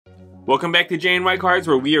Welcome back to J&Y Cards,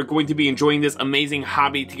 where we are going to be enjoying this amazing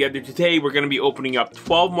hobby together. Today we're going to be opening up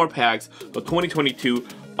 12 more packs of 2022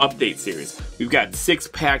 update series. We've got 6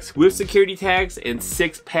 packs with security tags and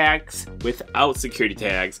 6 packs without security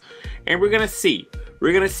tags. And we're going to see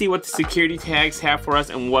what the security tags have for us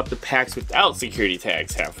and what the packs without security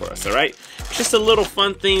tags have for us, alright? Just a little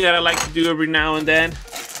fun thing that I like to do every now and then.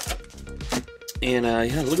 And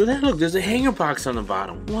yeah, look at that. Look, there's a hanger box on the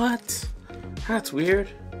bottom. What? That's weird.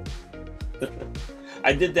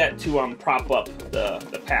 I did that to prop up the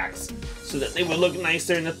packs so that they would look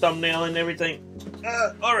nicer in the thumbnail and everything.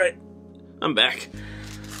 Alright, I'm back.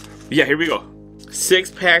 Yeah, here we go. 6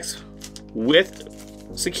 packs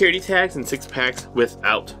with security tags and 6 packs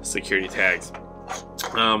without security tags.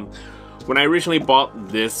 When I originally bought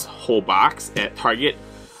this whole box at Target,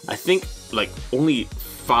 I think like only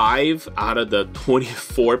 5 out of the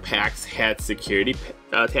 24 packs had security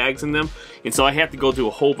tags in them, and so I had to go to a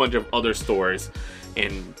whole bunch of other stores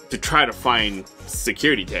and to try to find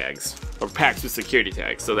security tags or packs with security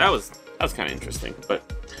tags. So that was kind of interesting, but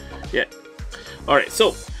yeah. All right,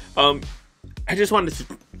 so I just wanted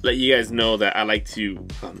to let you guys know that I like to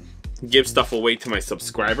give stuff away to my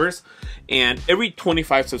subscribers, and every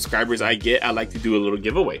 25 subscribers I get, I like to do a little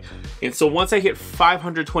giveaway. And so once I hit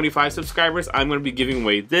 525 subscribers, I'm going to be giving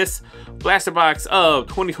away this blaster box of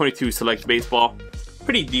 2022 Select Baseball.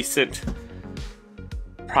 Pretty decent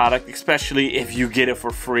product, especially if you get it for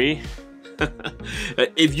free.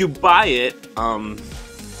 If you buy it,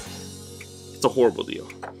 it's a horrible deal.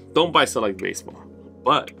 Don't buy Select Baseball.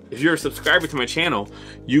 But if you're a subscriber to my channel,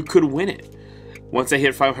 you could win it. Once I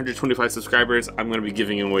hit 525 subscribers, I'm going to be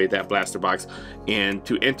giving away that blaster box. And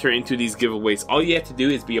to enter into these giveaways, all you have to do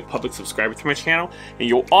is be a public subscriber to my channel, and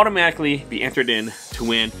you'll automatically be entered in to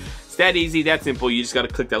win. It's that easy, that simple. You just got to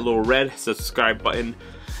click that little red subscribe button,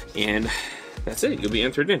 and that's it. You'll be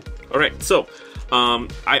entered in. All right, so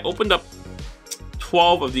I opened up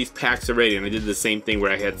 12 of these packs already, and I did the same thing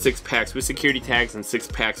where I had 6 packs with security tags and 6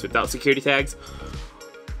 packs without security tags.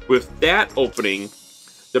 With that opening,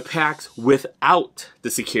 the packs without the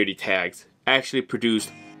security tags actually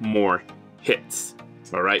produced more hits.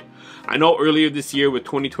 All right, I know earlier this year with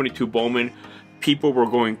 2022 Bowman, people were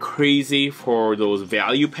going crazy for those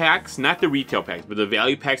value packs, not the retail packs, but the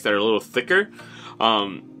value packs that are a little thicker.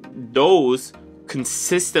 Those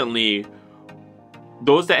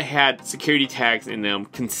that had security tags in them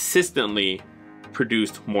consistently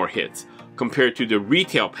produced more hits compared to the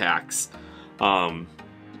retail packs. In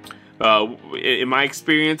my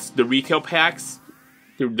experience, the retail packs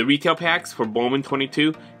for Bowman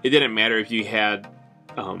 22, it didn't matter if you had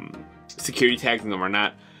security tags in them or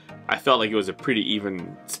not. I felt like it was a pretty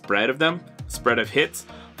even spread of hits.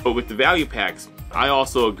 But with the value packs, I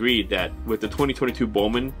also agreed that with the 2022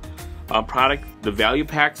 Bowman product, the value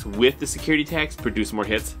packs with the security tags produce more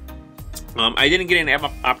hits. I didn't get an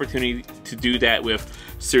opportunity to do that with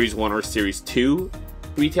Series 1 or Series 2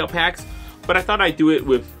 retail packs, but I thought I'd do it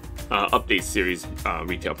with update series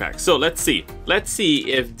retail packs. So let's see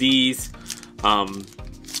if these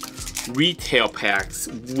retail packs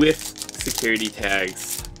with security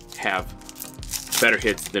tags have better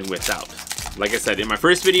hits than without. Like I said in my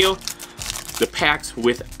first video, the packs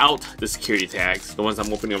without the security tags, the ones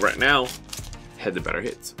I'm opening up right now, had the better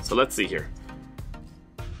hits. So let's see here.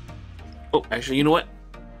 Oh, actually, you know what?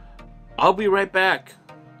 I'll be right back.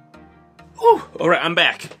 Oh, all right, I'm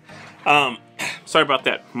back. Sorry about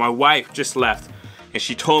that. My wife just left, and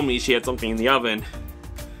she told me she had something in the oven,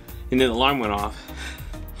 and then the alarm went off,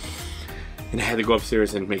 and I had to go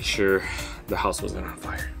upstairs and make sure the house wasn't on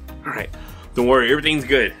fire. All right, don't worry, everything's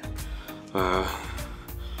good. The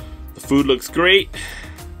food looks great.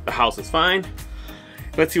 The house is fine.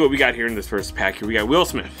 Let's see what we got here in this first pack. Here we got Will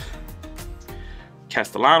Smith,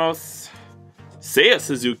 Castellanos, Seiya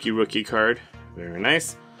Suzuki rookie card. Very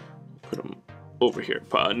nice. Put him over here.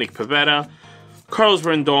 Nick Pivetta, Carlos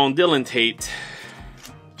Rendon, Dylan Tate,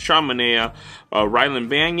 Sean Manaea, Rylan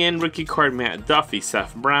Banyan, rookie card, Matt Duffy,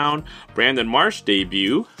 Seth Brown, Brandon Marsh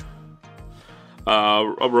debut,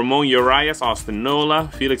 Ramon Urias, Austin Nola,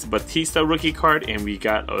 Felix Bautista rookie card, and we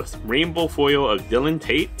got a rainbow foil of Dylan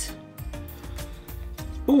Tate.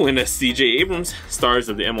 Ooh, and a CJ Abrams, stars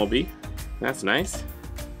of the MLB. That's nice.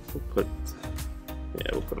 We'll put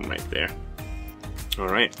them right there. All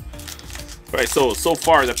right. Alright, so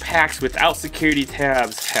far the packs without security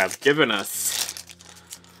tabs have given us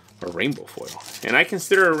a rainbow foil. And I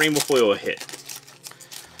consider a rainbow foil a hit.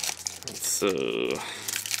 So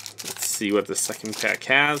let's see what the second pack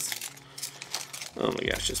has. Oh my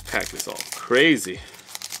gosh, this pack is all crazy.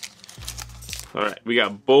 Alright, we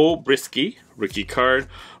got Bo Brisky, rookie card.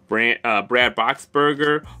 Brad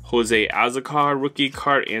Boxberger, Jose Azocar rookie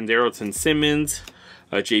card, and Darrelton Simmons,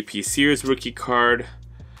 JP Sears rookie card,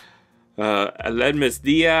 Aledmus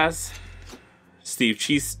Diaz, Steve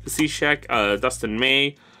Cishek, Dustin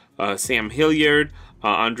May, Sam Hilliard,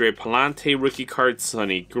 Andre Palante rookie card,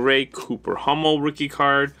 Sonny Gray, Cooper Hummel rookie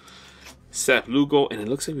card, Seth Lugo, and it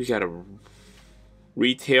looks like we got a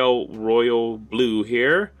retail royal blue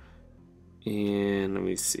here. And let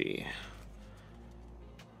me see.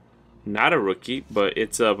 Not a rookie, but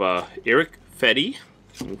it's of Eric Fetty.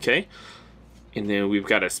 Okay. And then we've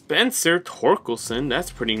got a Spencer Torkelson. That's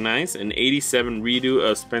pretty nice. An 87 redo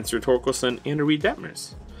of Spencer Torkelson and a Reed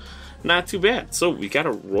Detmers. Not too bad. So we got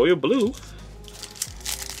a royal blue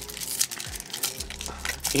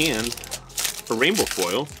and a rainbow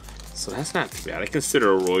foil. So that's not too bad. I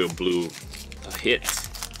consider a royal blue a hit.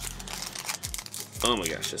 Oh my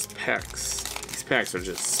gosh, just packs. These packs are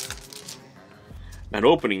just not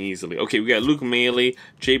opening easily. Okay, we got Luke Maley,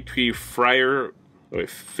 JP Fryer,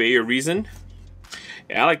 Fair Reason,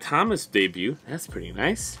 Alec Thomas debut. That's pretty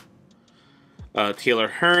nice. Taylor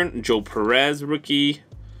Hearn, Joe Perez rookie,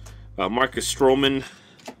 Marcus Stroman,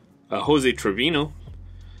 Jose Trevino,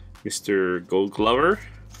 Mr. Gold Glover,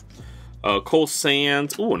 Cole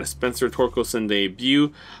Sands, ooh, and a Spencer Torkelson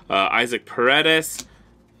debut, Isaac Paredes.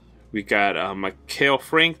 We got Mikael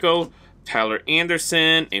Franco, Tyler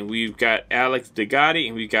Anderson, and we've got Alex DeGotti,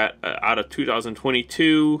 and we got out of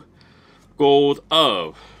 2022 gold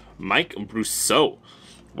of Mike Brousseau.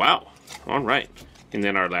 Wow, all right. And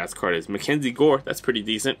then our last card is Mackenzie Gore. That's pretty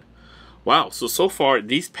decent. Wow, so far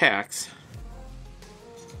these packs,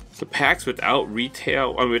 the packs without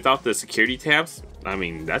retail, without the security tabs, I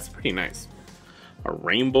mean, that's pretty nice. A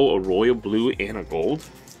rainbow, a royal blue, and a gold.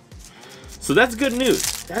 So that's good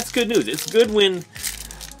news. That's good news. It's good when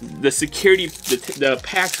the security, the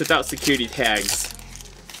packs without security tags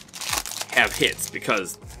have hits,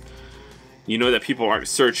 because you know that people aren't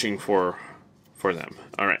searching for them.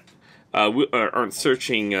 All right, we aren't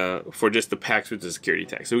searching for just the packs with the security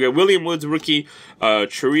tags. So we got William Woods rookie,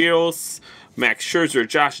 Chirios, Max Scherzer,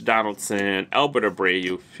 Josh Donaldson, Albert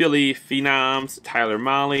Abreu, Philly Phenoms, Tyler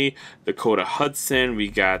Mahle, Dakota Hudson. We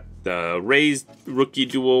got the Rays rookie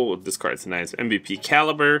duo. This card's nice. MVP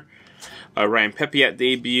caliber. Ryan Pepiot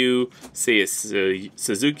debut. Seiya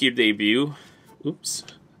Suzuki debut. Oops.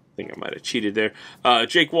 I think I might have cheated there.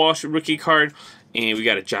 Jake Walsh rookie card. And we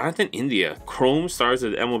got a Jonathan India. Chrome Stars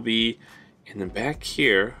of the MLB. And then back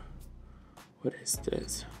here, what is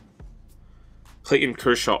this? Clayton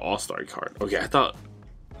Kershaw All-Star card. Okay, I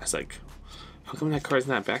was like, how come that card's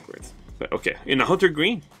not backwards? But okay, in a Hunter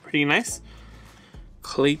Green, pretty nice.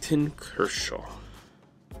 Clayton Kershaw.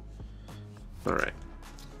 All right.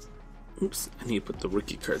 Oops, I need to put the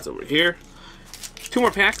rookie cards over here. 2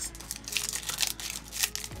 more packs.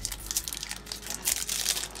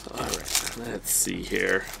 All right, let's see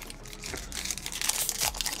here.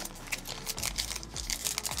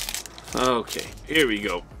 Okay, here we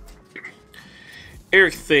go.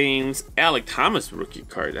 Eric Thames, Alec Thomas rookie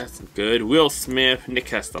card. That's good. Will Smith, Nick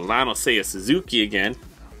Castellano, Seiya Suzuki again.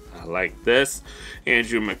 I like this.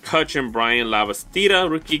 Andrew McCutchen, Brian Lavastida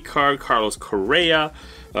rookie card. Carlos Correa,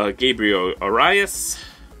 Gabriel Arias,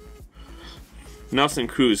 Nelson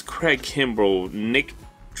Cruz, Craig Kimbrell, Nick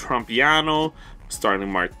Trompiano, Starling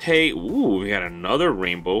Marte. Ooh, we got another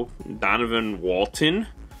rainbow. Donovan Walton.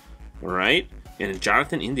 All right. And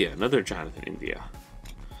Jonathan India. Another Jonathan India.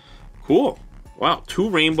 Cool. Wow, 2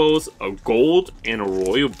 rainbows, a gold, and a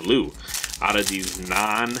royal blue out of these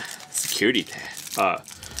non-security tag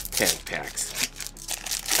packs.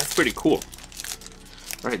 That's pretty cool.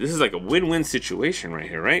 All right, this is like a win-win situation right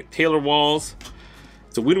here, right? Taylor Walls.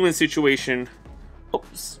 It's a win-win situation.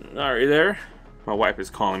 Oops, sorry there. My wife is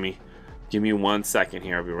calling me. Give me 1 second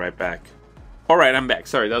here. I'll be right back. All right, I'm back.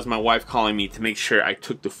 Sorry, that was my wife calling me to make sure I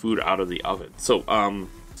took the food out of the oven. So,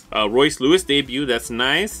 Royce Lewis debut. That's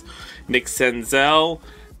nice. Nick Senzel,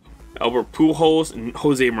 Albert Pujols, and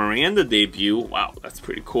Jose Miranda debut. Wow, that's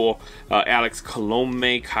pretty cool. Alex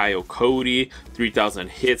Colomé, Kyle Cody, 3,000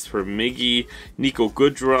 hits for Miggy, Nico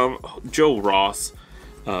Goodrum, Joe Ross,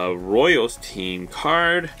 Royals team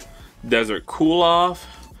card, Desert Cooloff,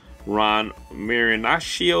 Ron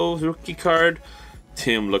Marinaccio rookie card,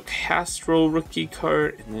 Tim LeCastro rookie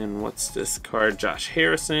card, and then what's this card? Josh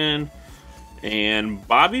Harrison. And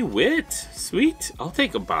Bobby Witt. Sweet. I'll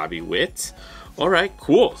take a Bobby Witt. Alright,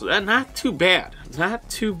 cool. So that's not too bad. Not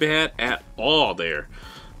too bad at all there.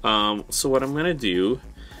 So what I'm going to do,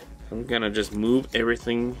 I'm going to just move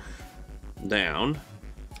everything down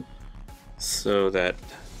so that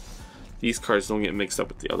these cards don't get mixed up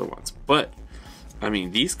with the other ones. But, I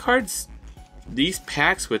mean, these cards, these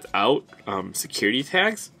packs without security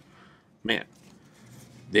tags, man,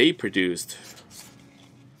 they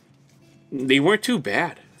weren't too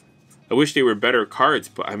bad. I wish they were better cards,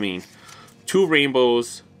 but I mean, 2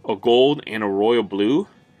 rainbows, a gold, and a royal blue.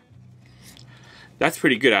 That's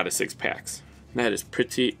pretty good out of 6 packs. That is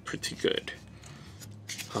pretty good.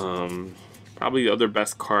 Probably the other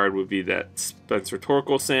best card would be that Spencer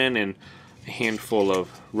Torkelson and a handful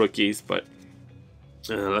of rookies, but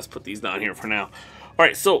let's put these down here for now. All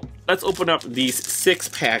right, so let's open up these 6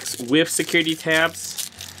 packs with security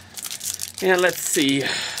tabs, and let's see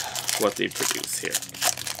what they produce here.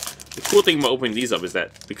 The cool thing about opening these up is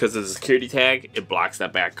that because of the security tag, it blocks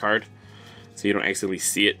that back card, so you don't accidentally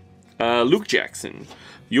see it. Luke Jackson,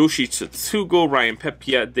 Yoshi Tsutsugo, Ryan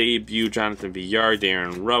Pepia debut, Jonathan Villar,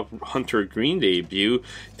 Darren Ruff, Hunter Green debut,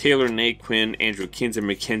 Taylor Naquin, Andrew Kinzer,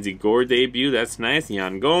 Mackenzie Gore debut, that's nice,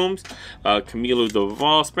 Jan Gomes, Camilo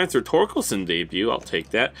Doval, Spencer Torkelson debut, I'll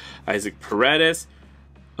take that, Isaac Paredes,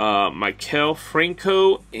 Michael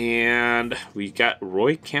Franco, and we got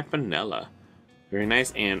Roy Campanella. Very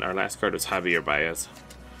nice, and our last card was Javier Baez.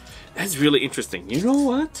 That's really interesting. You know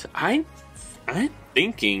what? I'm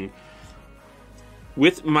thinking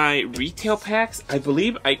with my retail packs, I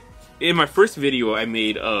believe in my first video I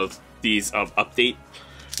made of these update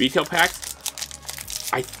retail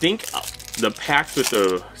packs, I think the packs with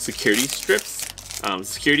the security strips,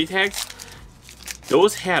 security tags,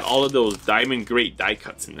 those had all of those diamond great die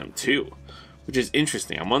cuts in them too, which is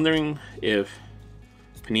interesting. I'm wondering if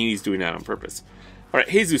Panini's doing that on purpose. All right,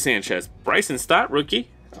 Jesus Sanchez, Bryson Stott rookie,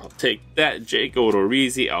 I'll take that. Jake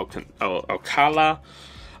Odorizzi, Alcala,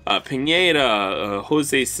 Pineda,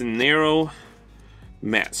 Jose Cenero,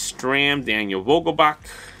 Matt Stram, Daniel Vogelbach,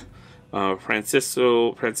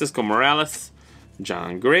 Francisco Morales,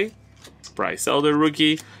 John Gray, Bryce Elder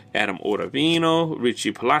rookie, Adam Ottavino,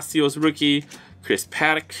 Richie Palacios rookie, Chris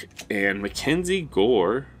Paddock, and Mackenzie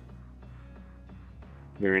Gore.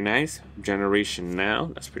 Very nice. Generation Now,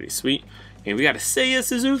 that's pretty sweet. And we got a Seiya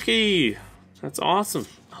Suzuki. That's awesome.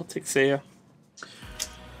 I'll take Seiya.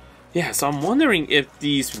 Yeah, so I'm wondering if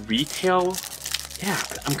these retail... Yeah,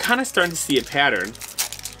 I'm kind of starting to see a pattern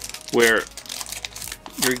where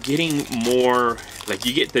you're getting more... Like,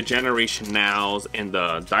 you get the Generation Nows and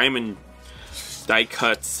the Diamond die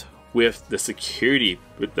cuts with the security,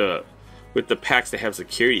 with the packs that have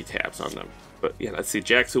security tabs on them. But yeah, let's see.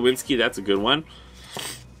 Jack Sawinski, that's a good one.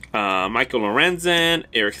 Michael Lorenzen,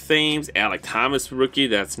 Eric Thames, Alec Thomas rookie,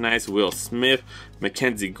 that's nice. Will Smith,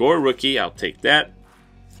 Mackenzie Gore rookie, I'll take that.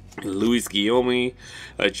 Luis Guillaume,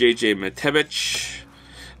 JJ Matevich,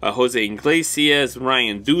 Jose Iglesias,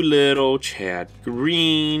 Ryan Doolittle, Chad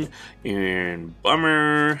Green, Aaron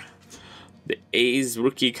Bummer, the A's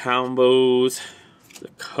rookie combos, the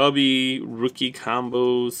Cubby rookie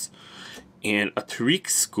combos, and a Tariq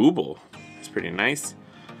Skubal. That's pretty nice.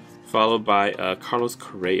 Followed by Carlos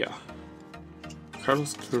Correa.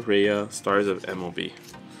 Carlos Correa, Stars of MLB.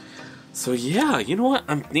 So yeah, you know what?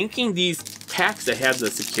 I'm thinking these packs that have the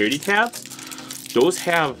security tabs, those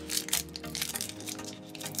have...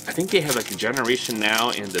 I think they have like a Generation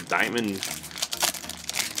Now and the Diamond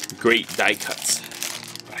Great die cuts.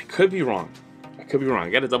 But I could be wrong. I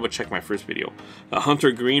gotta double check my first video.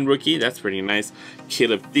 Hunter Green rookie, that's pretty nice.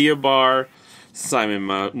 Caleb Theobar, Simon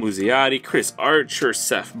Muzziotti, Chris Archer,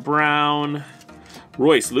 Seth Brown,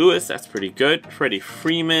 Royce Lewis, that's pretty good. Freddie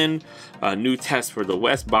Freeman, new test for the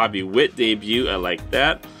West, Bobby Witt debut, I like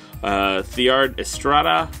that. Theard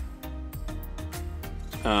Estrada,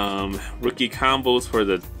 rookie combos for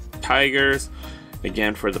the Tigers,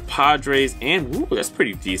 again for the Padres, and ooh, that's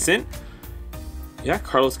pretty decent. Yeah,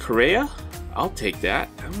 Carlos Correa, I'll take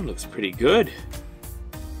that. That one looks pretty good.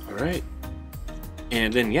 All right.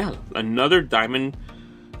 And then, yeah, another Diamond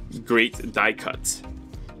Great die cuts.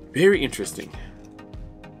 Very interesting.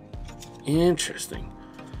 Interesting.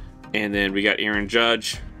 And then we got Aaron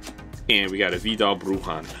Judge. And we got a Vidal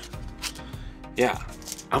Brujan. Yeah.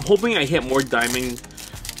 I'm hoping I hit more Diamond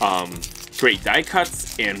Great die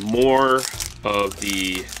cuts and more of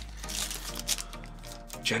the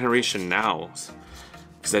Generation Nows.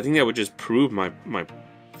 Because I think that would just prove my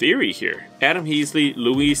theory here. Adam Heasley,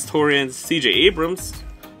 Luis Torrens, CJ Abrams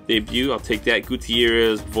debut, I'll take that.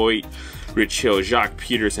 Gutierrez, Voigt, Rich Hill, Jacques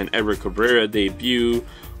Peterson, Edward Cabrera debut.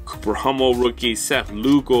 Cooper Hummel rookie, Seth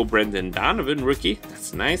Lugo, Brendan Donovan rookie,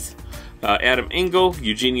 that's nice. Adam Engel,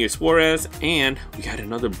 Eugenio Suarez, and we got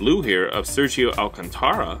another blue here of Sergio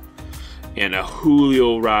Alcantara and a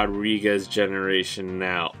Julio Rodriguez Generation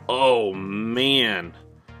Now. Oh man,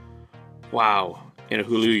 wow. And a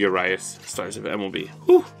Julio Urias, Stars of MLB.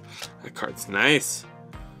 Whew, that card's nice.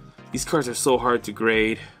 These cards are so hard to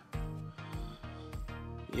grade.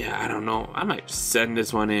 Yeah, I don't know. I might send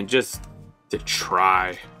this one in just to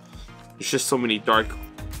try. There's just so many dark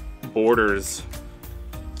borders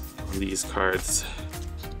on these cards.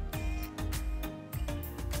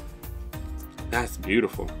 That's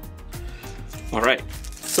beautiful. All right,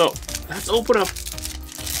 so let's open up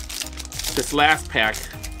this last pack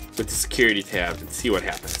with the security tab and see what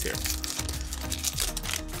happens here.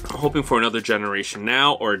 I'm hoping for another Generation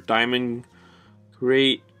Now or Diamond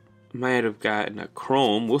Great. Might have gotten a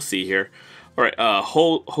Chrome. We'll see here. All right,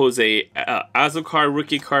 Jose Azocar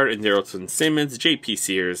rookie card, and Darrelton Simmons, J.P.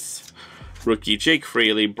 Sears rookie, Jake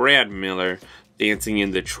Fraley, Brad Miller, Dancing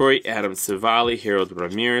in Detroit, Adam Savali, Harold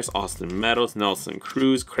Ramirez, Austin Meadows, Nelson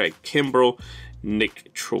Cruz, Craig Kimbrell,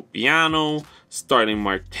 Nick Tropiano, Starling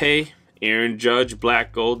Marte, Aaron Judge,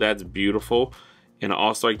 Black Gold, that's beautiful. And an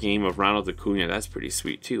all-star game of Ronald Acuna, that's pretty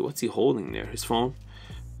sweet too. What's he holding there? His phone?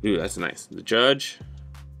 Ooh, that's nice. The Judge,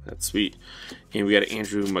 that's sweet. And we got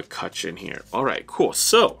Andrew McCutchen here. All right, cool.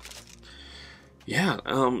 So, yeah,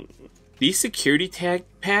 these security tag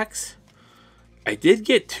packs, I did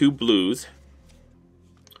get 2 blues.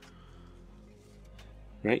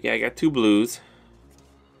 Right, yeah, I got 2 blues.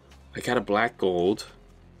 I got a black gold.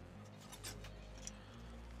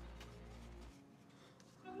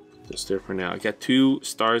 Just there for now. I got 2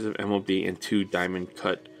 stars of MLB and 2 diamond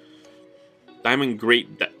great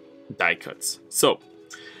die cuts. So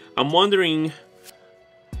I'm wondering,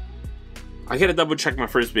 I gotta double check my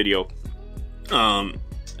first video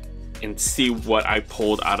and see what I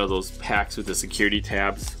pulled out of those packs with the security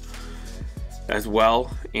tabs as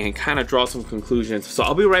well, and kind of draw some conclusions. So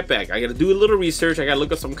I'll be right back. I gotta do a little research, I gotta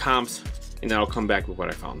look at some comps, and then I'll come back with what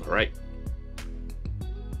I found. All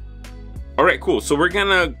right, cool. So we're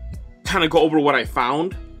gonna kind of go over what I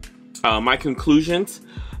found, my conclusions,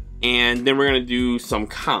 and then we're gonna do some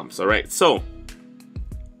comps. All right, so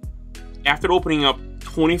after opening up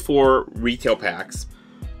 24 retail packs,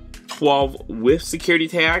 12 with security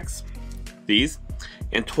tags, these,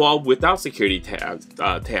 and 12 without security tags,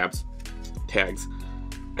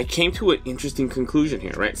 I came to an interesting conclusion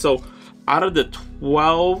here, right? So out of the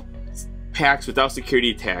 12 packs without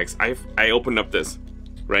security tags, I opened up this,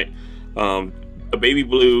 right? A baby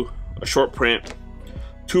blue, a short print,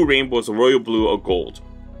 2 rainbows, a royal blue, a gold.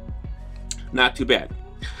 Not too bad.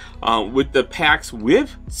 With the packs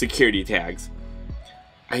with security tags,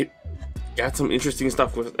 I got some interesting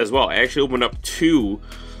stuff as well. I actually opened up 2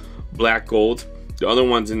 black gold. The other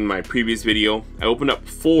one's in my previous video. I opened up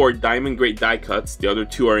 4 diamond great die cuts. The other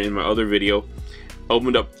 2 are in my other video. I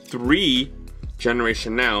opened up 3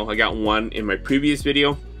 Generation Now. I got 1 in my previous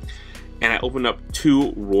video. And I opened up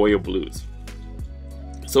 2 royal blues.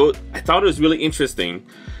 So I thought it was really interesting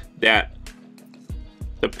that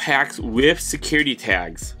the packs with security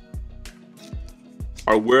tags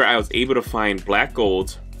are where I was able to find black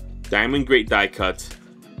gold, diamond great die cuts,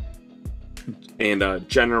 and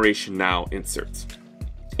Generation Now inserts.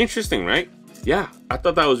 Interesting, right? Yeah, I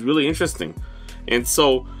thought that was really interesting. And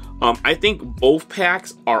so I think both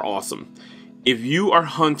packs are awesome. If you are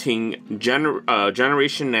hunting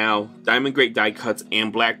Generation Now, diamond great die cuts,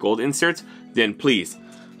 and black gold inserts, then please,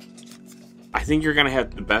 I think you're gonna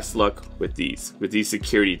have the best luck with these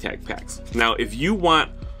security tag packs. Now, if you want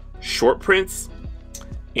short prints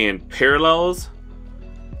and parallels,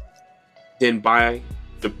 then buy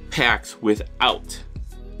the packs without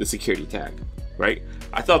the security tag, right?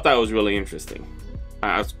 I thought that was really interesting.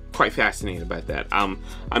 I was quite fascinated by that. I'm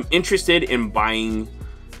interested in buying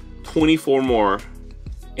 24 more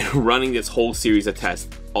and running this whole series of tests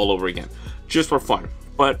all over again, just for fun.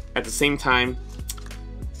 But at the same time,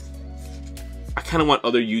 I kind of want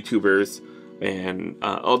other YouTubers and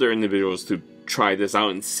other individuals to try this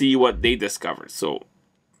out and see what they discover. So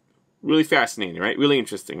really fascinating, right? Really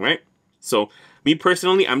interesting, right? So me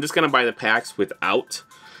personally, I'm just gonna buy the packs without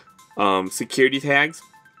security tags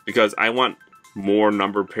because I want more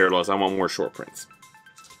numbered parallels. I want more short prints.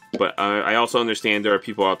 But I also understand there are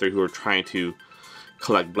people out there who are trying to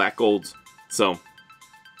collect black golds. So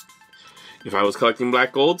if I was collecting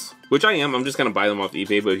black golds, which I am, I'm just gonna buy them off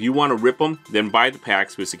eBay. But if you want to rip them, then buy the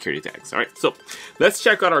packs with security tags. All right, so let's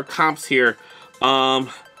check out our comps here.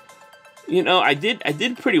 You know, I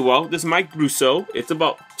did pretty well. This Mike Brousseau, it's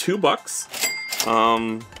about $2.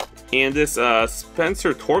 And this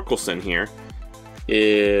Spencer Torkelson here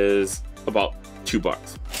is about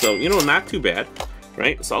 $2. So, you know, not too bad,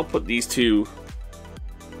 right? So I'll put these 2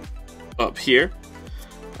 up here.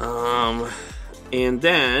 And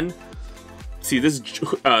then see this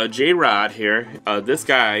J-Rod here. This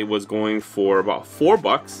guy was going for about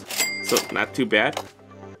 $4, so not too bad.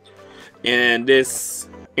 And this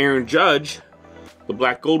Aaron Judge, the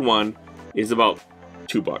black gold one, is about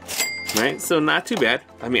 $2, right? So not too bad.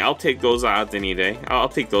 I mean, I'll take those odds any day. I'll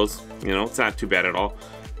take those, you know, it's not too bad at all.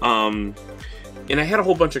 And I had a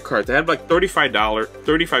whole bunch of cards. I had like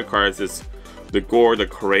 $35 cards. It's the Gore, the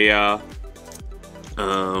Correa.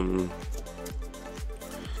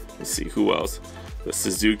 Let's see, who else? The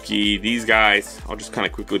Suzuki, these guys. I'll just kind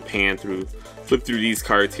of quickly flip through these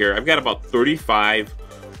cards here. I've got about 35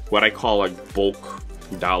 what I call like bulk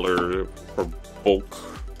dollar or bulk,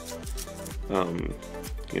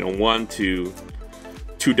 you know, $1 to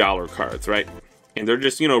 $2 cards, right? And they're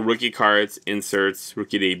just, you know, rookie cards, inserts,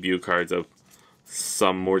 rookie debut cards of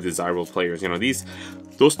some more desirable players. You know,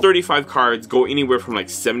 those 35 cards go anywhere from like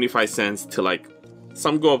 75 cents to like,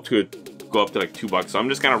 some go up to like $2. So I'm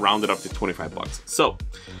just gonna round it up to 25 bucks. So,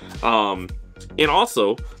 and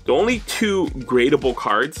also the only 2 gradable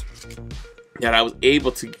cards that I was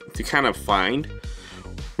able to kind of find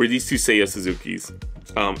were these 2 Seiya Suzukis.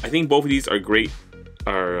 I think both of these are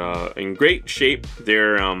in great shape.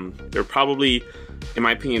 They're probably, in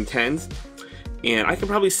my opinion, 10s, and I could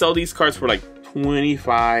probably sell these cards for like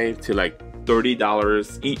 $25 to like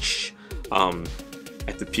 $30 each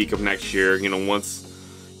at the peak of next year. You know, once,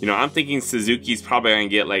 you know, I'm thinking Suzuki's probably gonna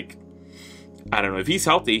get like, I don't know, if he's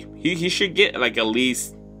healthy, he should get like at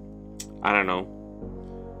least, I don't know,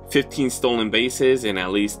 15 stolen bases and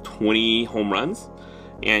at least 20 home runs.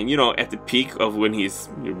 And you know, at the peak of when he's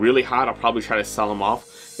really hot, I'll probably try to sell him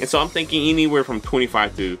off. And so I'm thinking anywhere from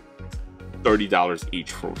 $25 to $30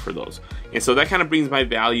 each for those. And so that kind of brings my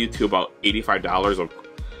value to about $85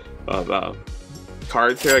 of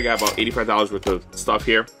cards here. I got about $85 worth of stuff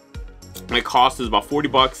here. My cost is about 40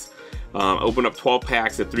 bucks. I opened up 12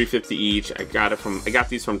 packs at $3.50 each. I got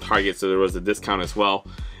these from Target, so there was a discount as well.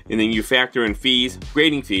 And then you factor in fees,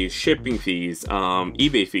 grading fees, shipping fees,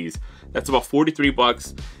 eBay fees. That's about 43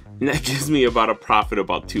 bucks. And that gives me about a profit of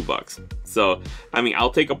about $2. So, I mean,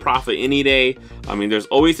 I'll take a profit any day. I mean, there's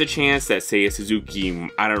always a chance that, say, a Suzuki,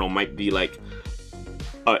 I don't know, might be like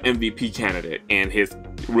an MVP candidate and his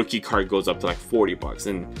rookie card goes up to like 40 bucks.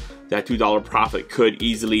 And that $2 profit could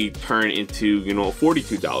easily turn into, you know, a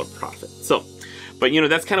 $42 profit. So, but you know,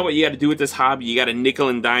 that's kind of what you got to do with this hobby. You got to nickel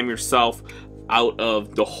and dime yourself out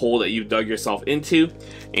of the hole that you dug yourself into,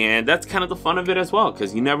 and that's kind of the fun of it as well,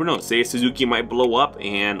 because you never know, say a Suzuki might blow up,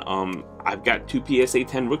 and I've got 2 PSA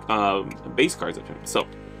 10 base cards of him. So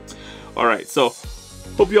alright, so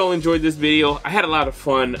hope you all enjoyed this video. I had a lot of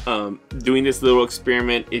fun doing this little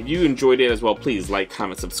experiment. If you enjoyed it as well, please like,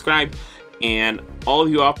 comment, subscribe, and all of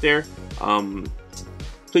you out there,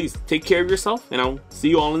 please take care of yourself, and I'll see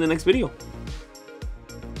you all in the next video.